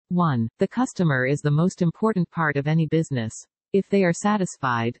1. The customer is the most important part of any business. If they are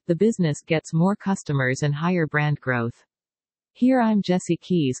satisfied, the business gets more customers and higher brand growth. Here I'm Jesse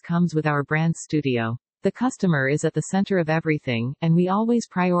Keys comes with our brand studio. The customer is at the center of everything, and we always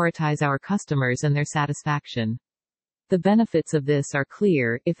prioritize our customers and their satisfaction. The benefits of this are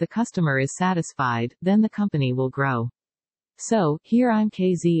clear. If the customer is satisfied, then the company will grow. So, here I'm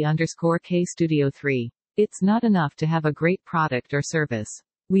KZ_K Studio 3. It's not enough to have a great product or service.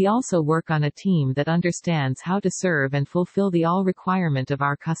 We also work on a team that understands how to serve and fulfill the all requirement of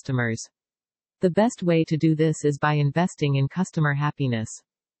our customers. The best way to do this is by investing in customer happiness.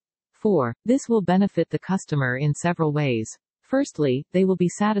 4. This will benefit the customer in several ways. Firstly, they will be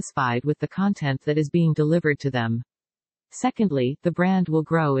satisfied with the content that is being delivered to them. Secondly, the brand will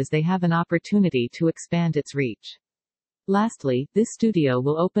grow as they have an opportunity to expand its reach. Lastly, this studio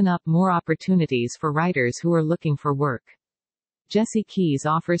will open up more opportunities for writers who are looking for work. Jesse Keys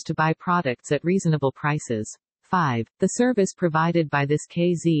offers to buy products at reasonable prices. 5. The service provided by this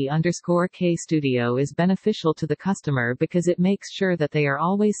KZ_K studio is beneficial to the customer because it makes sure that they are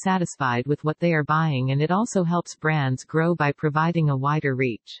always satisfied with what they are buying, and it also helps brands grow by providing a wider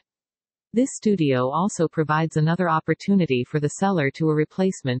reach. This studio also provides another opportunity for the seller to a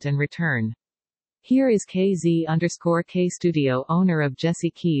replacement and return. Here is KZ_K studio owner of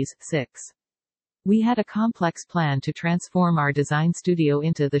Jesse Keys. 6. We had a complex plan to transform our design studio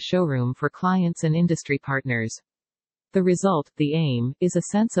into the showroom for clients and industry partners. The result, the aim, is a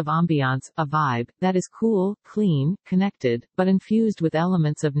sense of ambiance, a vibe, that is cool, clean, connected, but infused with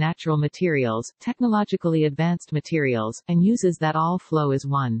elements of natural materials, technologically advanced materials, and uses that all flow as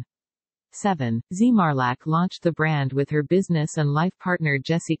one. 7. Zemarlak launched the brand with her business and life partner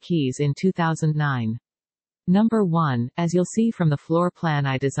Jesse Keys in 2009. Number 1, as you'll see from the floor plan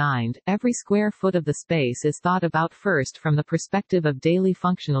I designed, every square foot of the space is thought about first from the perspective of daily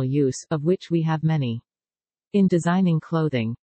functional use, of which we have many. In designing clothing,